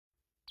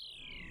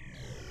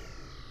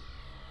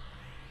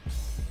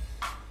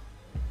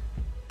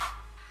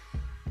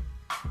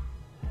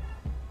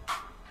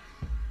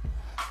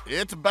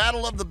It's a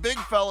battle of the big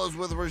fellas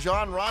with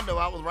Rajon Rondo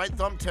out with right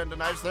thumb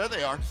tendonitis. There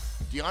they are.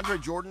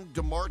 DeAndre Jordan,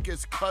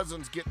 DeMarcus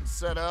Cousins getting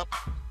set up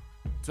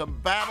to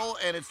battle,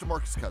 and it's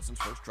DeMarcus Cousins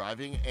first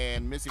driving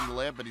and missing the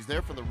layup, but he's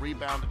there for the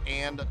rebound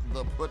and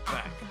the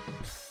putback.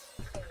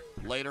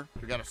 Later,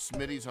 we got a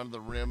Smitty's under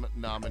the rim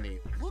nominee.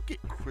 Look at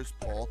Chris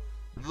Paul,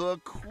 the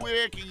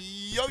quick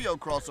yo-yo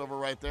crossover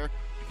right there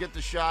to get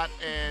the shot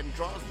and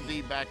draws the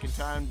D back in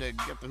time to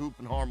get the hoop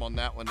and harm on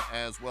that one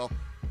as well.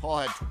 Paul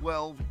had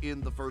 12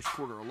 in the first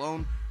quarter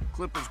alone.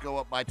 Clippers go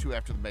up by 2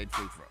 after the made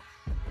free throw.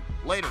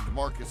 Later,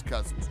 DeMarcus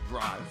Cousins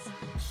drives,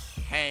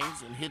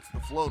 hangs, and hits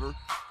the floater,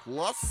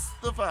 plus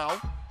the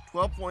foul.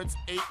 12 points,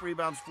 8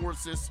 rebounds, 4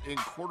 assists in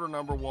quarter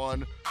number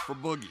 1 for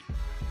Boogie.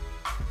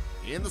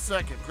 In the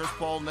second, Chris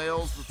Paul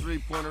nails the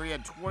three-pointer. He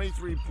had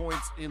 23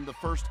 points in the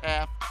first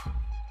half,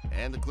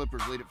 and the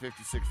Clippers lead at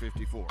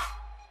 56-54.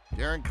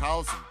 Darren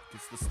Collison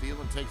gets the steal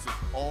and takes it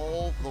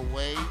all the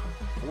way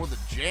for the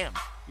jam.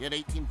 He had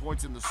 18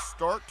 points in the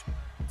start.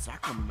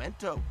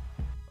 Sacramento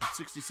at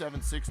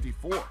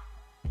 67-64.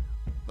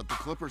 But the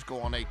Clippers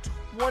go on a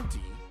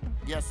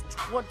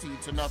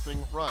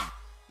 20-0 run.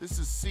 This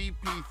is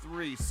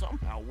CP3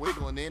 somehow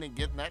wiggling in and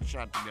getting that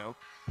shot to go.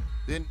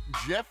 Then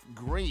Jeff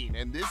Green,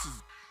 and this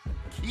is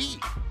key,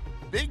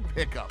 big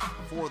pickup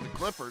for the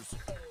Clippers,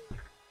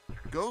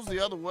 goes the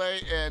other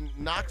way and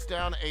knocks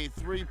down a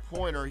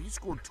three-pointer. He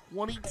scored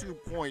 22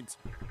 points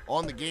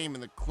on the game,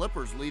 and the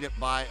Clippers lead it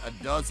by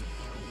 12.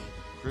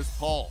 Chris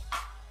Paul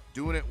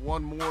doing it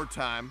one more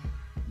time,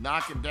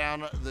 knocking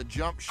down the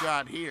jump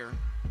shot here.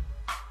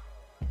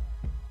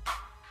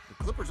 The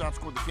Clippers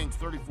outscored the Kings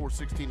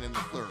 34-16 in the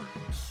third.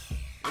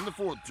 In the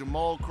fourth,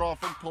 Jamal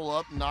Crawford pull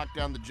up, knock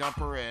down the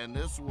jumper, and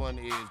this one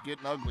is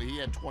getting ugly. He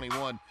had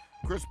 21.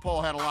 Chris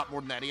Paul had a lot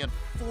more than that. He had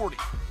 40.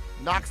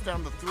 Knocks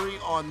down the three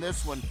on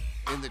this one,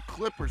 and the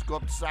Clippers go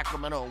up to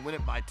Sacramento and win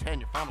it by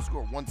 10. Your final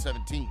score,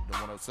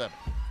 117-107.